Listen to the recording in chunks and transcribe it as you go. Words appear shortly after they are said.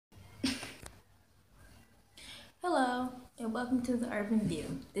welcome to the Urban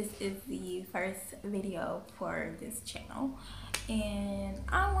View. This is the first video for this channel, and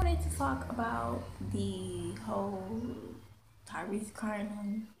I wanted to talk about the whole Tyrese crying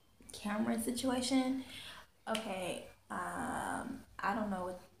on camera situation. Okay, I don't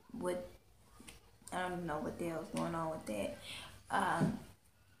know what I don't know what the hell's going on with that.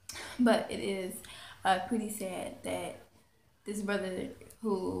 But it is pretty sad that this brother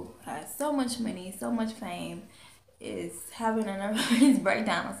who has so much money, so much fame, is having a nervous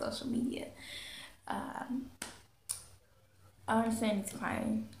breakdown on social media. I understand he's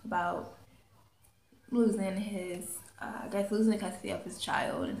crying about losing his, losing custody of his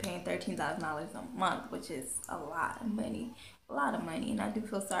child and paying $13,000 a month, which is a lot of money, And I do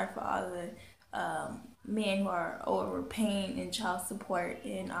feel sorry for all the men who are overpaying in child support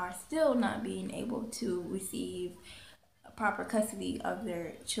and are still not being able to receive proper custody of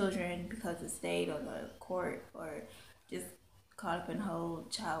their children because the state or the court or just caught up in the whole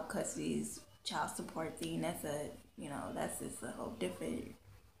child support thing. That's just a whole different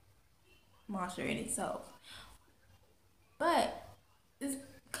monster in itself. But it's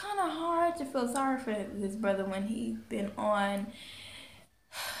kind of hard to feel sorry for this brother when he's been on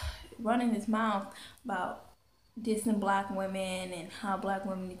running his mouth about dissing black women and how black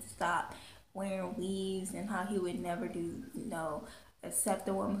women need to stop wearing weaves and how he would never accept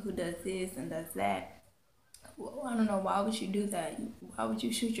a woman who does this and does that. Well, I don't know, why would you do that? Why would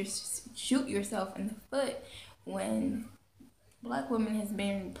you shoot yourself in the foot when black women has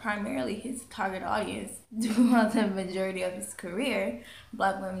been primarily his target audience throughout the majority of his career?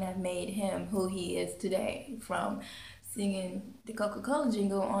 Black women have made him who he is today, from singing the Coca-Cola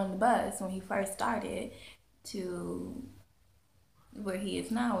jingle on the bus when he first started to where he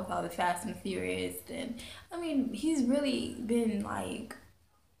is now with all the Fast and Furious. And I mean, he's really been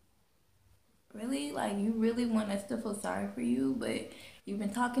you really want us to feel sorry for you, but you've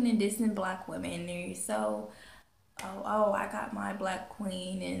been talking and dissing black women, and you're so I got my black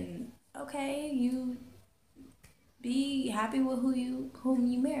queen, and okay, you be happy with whom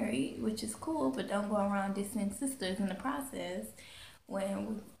you marry, which is cool, but don't go around dissing sisters in the process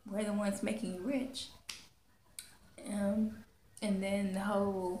when we're the ones making you rich. And then the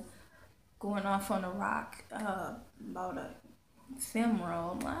whole going off on a rock about a film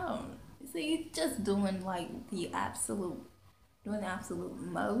role. See, he's just doing the absolute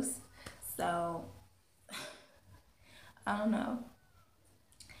most. So I don't know.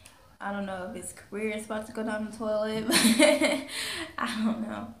 I don't know if his career is about to go down the toilet. I don't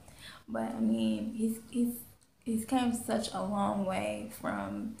know. But I mean, he's came such a long way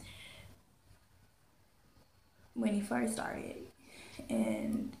from when he first started.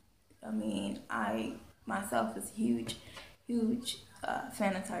 And I mean, I myself is huge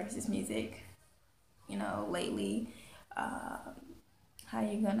fan of Tyrese's music. Lately, How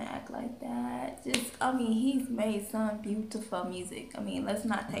You Gonna Act Like That? He's made some beautiful music. I mean, let's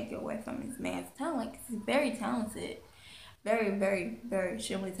not take it away from this man's talent, 'cause he's very talented, very, very, very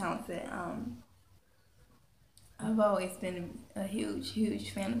extremely talented. I've always been a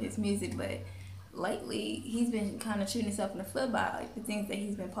huge fan of his music, but lately he's been kind of shooting himself in the foot by the things that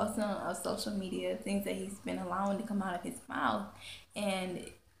he's been posting on social media, things that he's been allowing to come out of his mouth.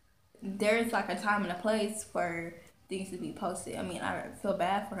 And there's a time and a place for things to be posted. I mean, I feel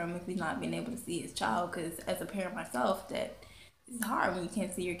bad for him if he's not being able to see his child, because as a parent myself, that it's hard when you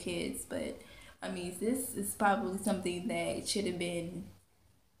can't see your kids. But I mean, this is probably something that should have been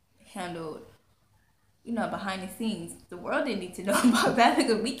handled behind the scenes. The world didn't need to know about that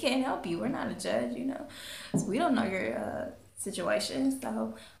because we can't help you. We're not a judge, So we don't know your situation.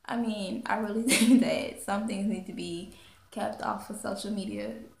 So, I mean, I really think that some things need to be kept off of social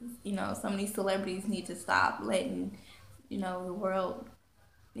media. Some of these celebrities need to stop letting, the world,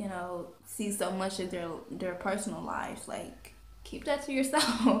 see so much of their personal lives. Keep that to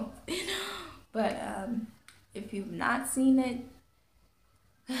yourself. But if you've not seen it,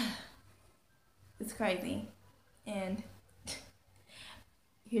 it's crazy. And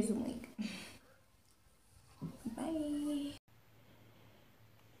here's a link. Bye.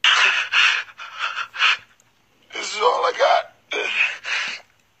 This is all I got.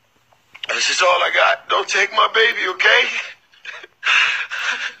 This is all I got. Don't take my baby, okay?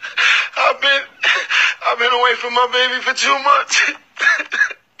 I've been away from my baby for 2 months.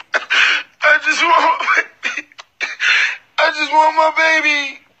 I just want my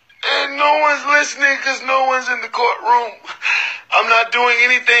baby. And no one's listening because no one's in the courtroom. I'm not doing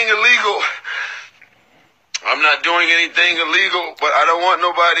anything illegal. But I don't want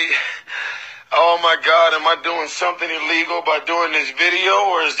nobody. Oh my God, am I doing something illegal by doing this video,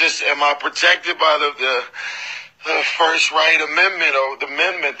 or am I protected by the first right amendment or the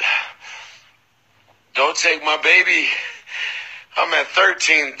amendment. Don't take my baby. I'm at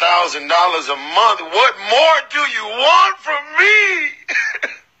 $13,000 a month. What more do you want from me?